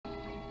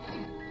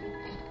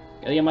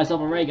Gotta get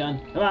myself a ray gun.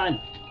 Come on.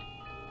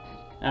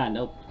 Ah,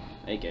 nope.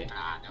 AK.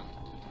 Ah, no.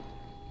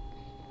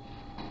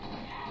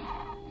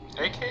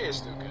 AK is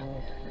still good.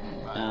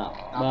 But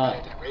not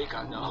better than ray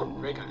gun. No,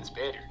 ray gun is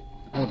better.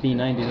 I have a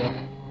P90 though.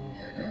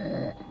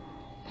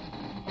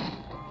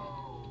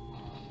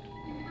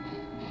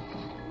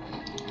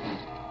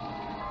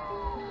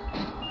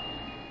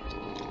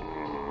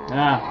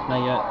 Ah,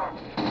 not yet.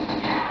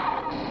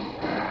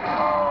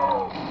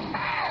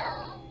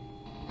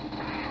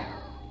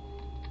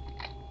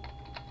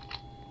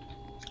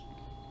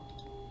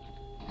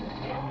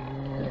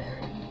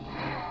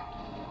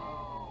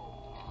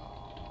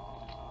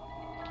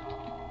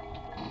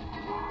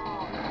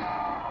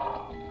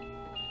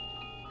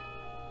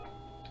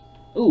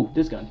 Ooh,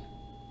 this gun.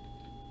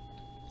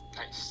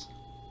 Nice.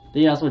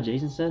 Think that's what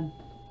Jason said?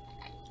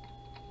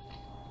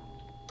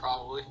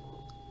 Probably.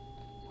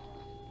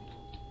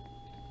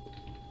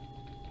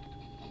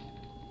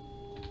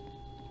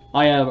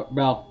 Oh yeah,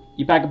 bro.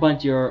 You pack a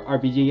punch your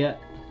RPG yet?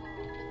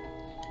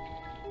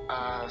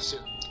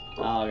 Soon.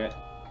 Oh, okay.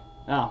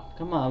 Oh,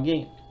 come on,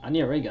 okay. I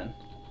need a ray gun.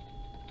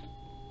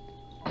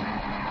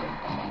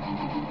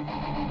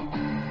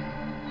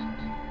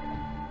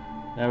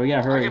 There we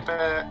gotta hurry.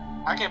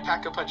 I can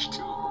pack a punch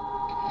too.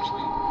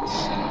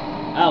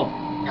 Oh,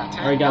 got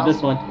 10, already got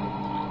this one.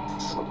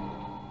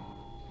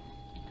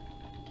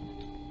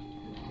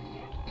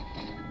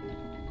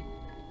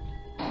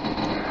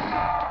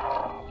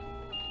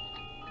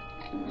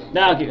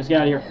 Now, okay, let's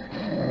get out of here.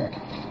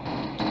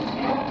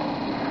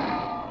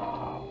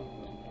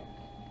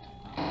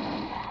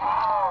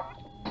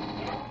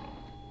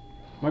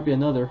 Might be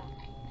another.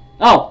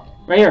 Oh,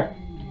 right here.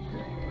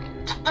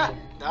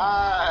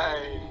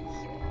 Nice.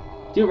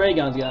 2 ray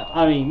guns.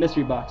 I mean,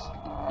 mystery box.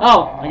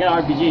 Oh, I got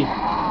an RPG.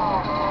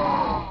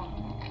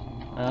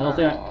 I don't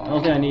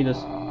think I need this.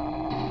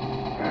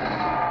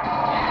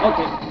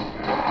 Okay.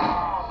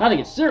 Now to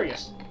get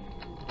serious.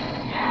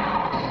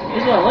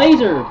 This is a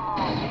laser.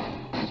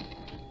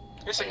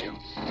 Yes, I do.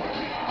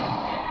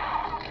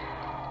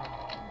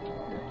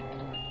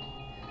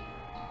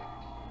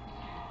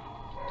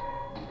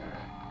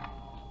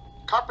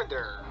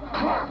 Carpenter.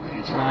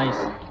 Nice.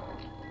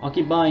 I'll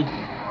keep buying.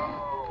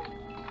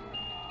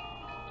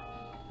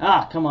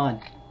 Ah, come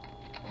on.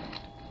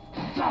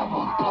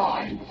 Double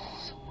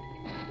points.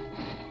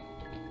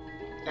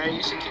 Hey,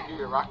 you should keep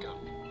your rocket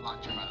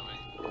launcher, by the way.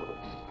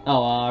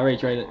 Oh, I already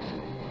traded it.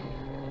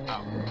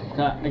 Oh,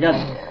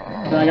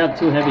 I got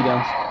 2 heavy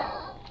guns.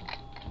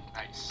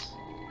 nice.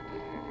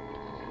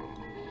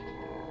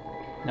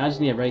 Now I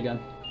just need a ray gun.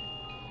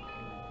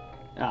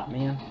 Ah,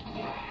 man.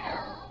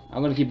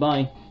 I'm gonna keep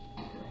buying.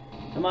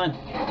 Come on.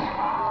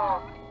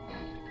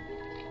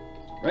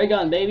 Ray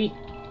gun, baby.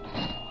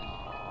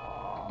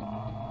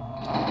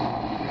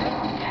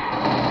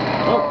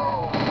 Oh.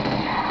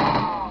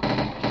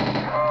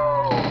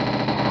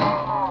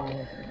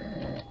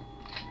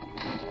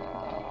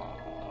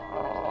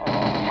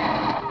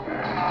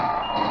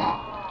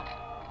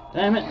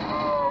 Damn it.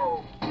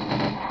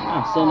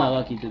 I'm still not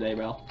lucky today,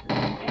 bro.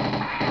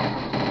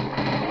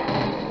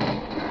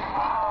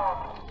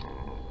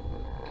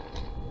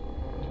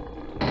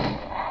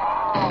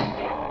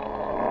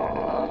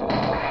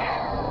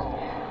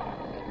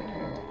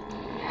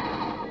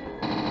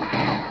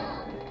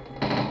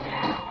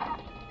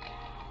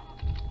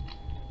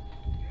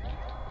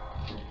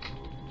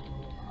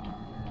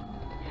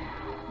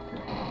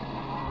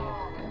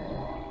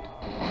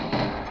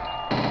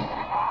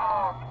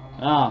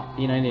 Ah,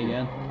 P90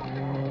 again.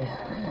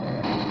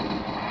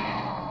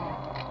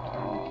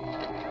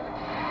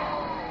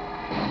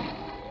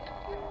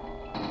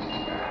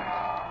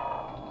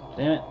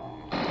 Damn it.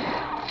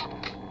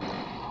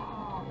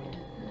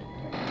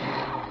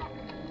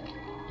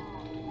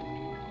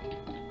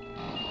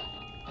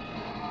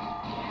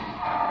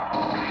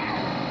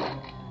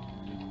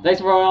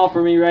 Thanks for all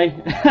for me, Ray.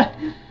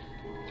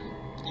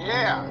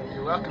 Yeah,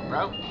 you're welcome,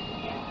 bro.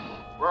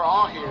 We're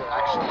all here,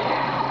 actually.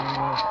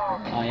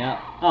 Oh, yeah.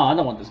 Oh, I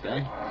don't want this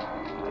gun.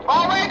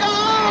 Oh my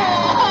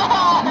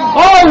god!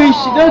 Holy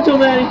shit, there's too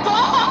many!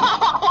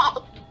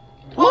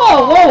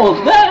 Whoa, what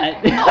was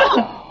that?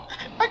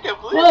 I can't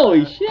believe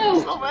Holy that.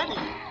 shit! So many.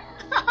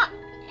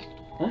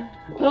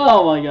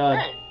 Oh my god.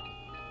 Hey,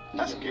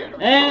 that's good.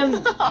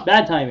 And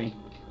bad timing.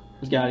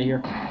 Let's get out of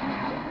here.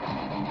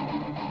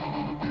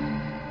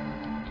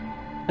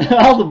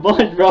 All the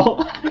bunch, bro.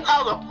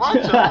 That was a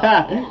bunch of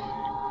them.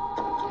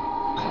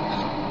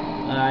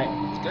 Alright.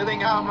 Good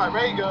thing I have my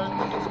ray gun.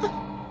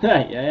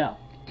 Yeah.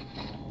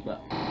 But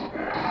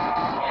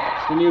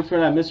still need for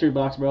that mystery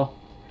box, bro.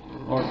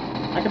 Or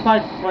I could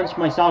probably punch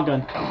my saw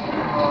gun.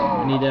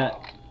 I need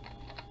that.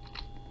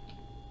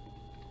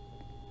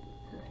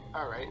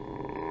 Alright.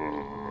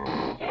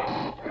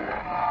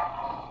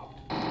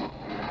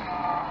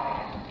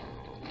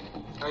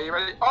 Are you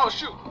ready? Oh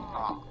shoot!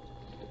 Oh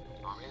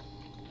man.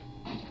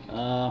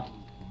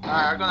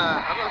 Alright, I'm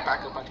gonna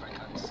back up a bunch of my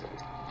guns.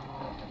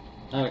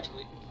 Alright.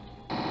 Actually.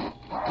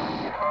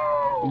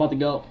 I'm about to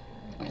go.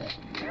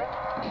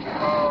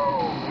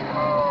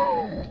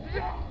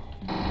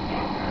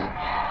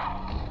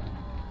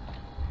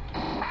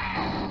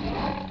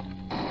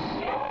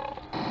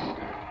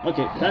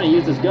 Okay, trying to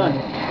use this gun.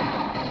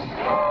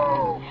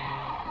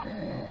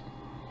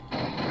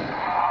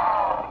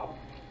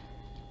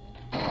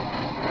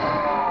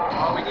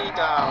 Oh, we need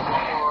one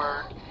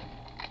more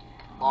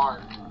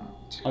bar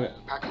to Okay.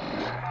 pack up.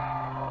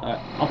 Alright,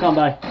 I'll come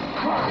by.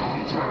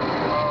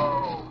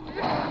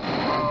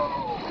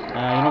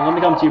 You know, let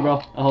me come to you,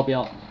 bro. I'll help you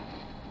out.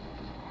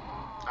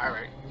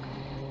 Alright.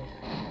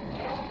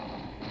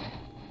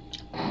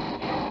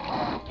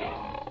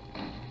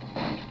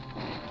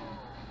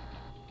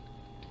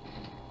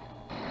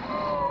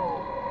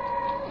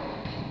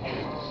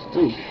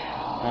 Ooh.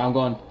 Alright, I'm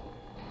going.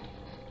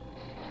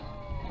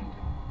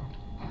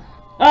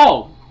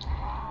 Oh!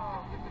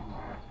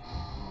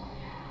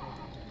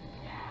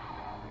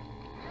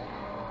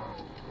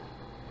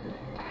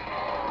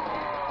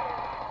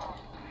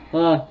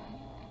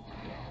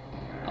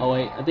 Oh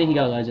wait, I think he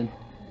got a legend.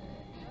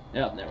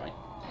 Yep, never mind.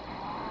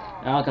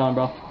 Yeah, I'll come,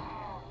 bro.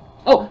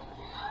 Oh!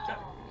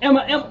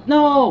 Emma,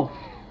 no!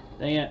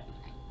 Dang it.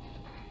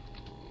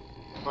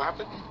 What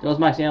happened? There was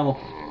max ammo.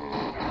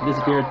 It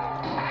disappeared.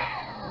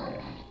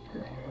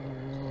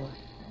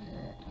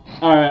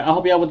 Alright, I'll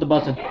help you out with the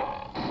button.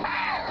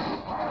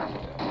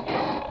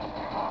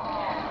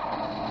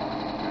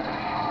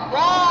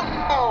 Whoa!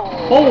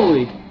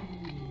 Holy!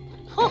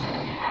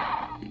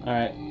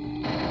 Alright.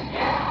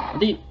 I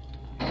think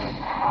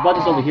the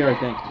button's over here, I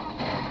think.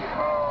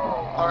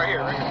 Oh, right here,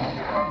 right here.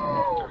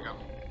 There we go.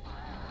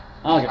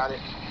 Okay. Got it.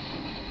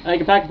 I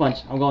can pack a punch.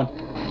 I'm going.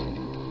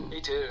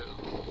 Me too.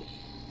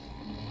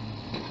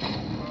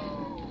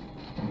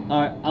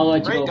 Alright, I'll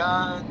let you Ray go.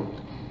 gun.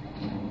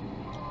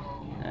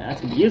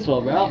 That's gonna be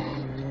useful, bro.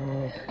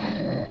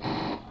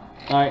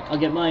 Alright, I'll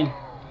get mine.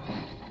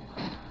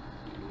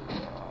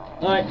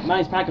 Alright,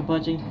 mine's pack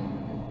punching.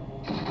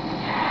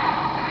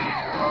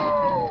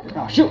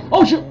 Oh shoot!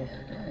 Oh shoot!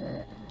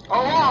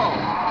 Oh, whoa!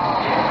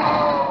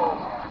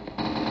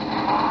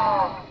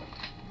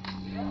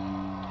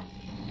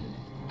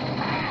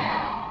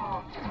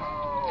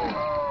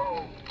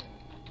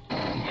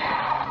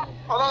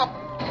 Oh, no.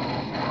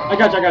 I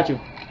got you.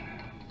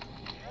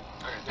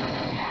 Okay, there we go.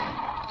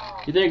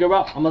 You think you go,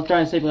 bro? I'm gonna try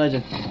and save a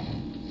legend.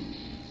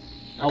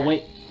 Oh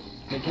wait.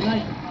 Wait, can I?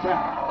 Crap.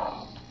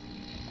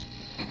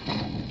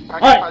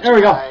 Alright, there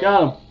we go.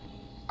 Got him.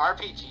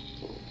 RPG.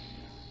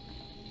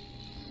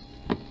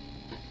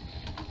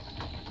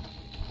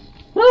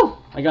 Woo!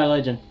 I got a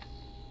legend.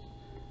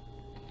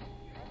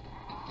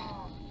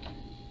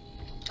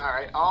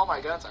 Alright, all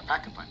my guns are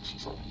pack-a-punch.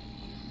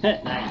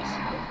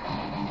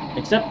 Nice.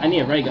 Except I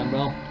need a ray gun,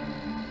 bro.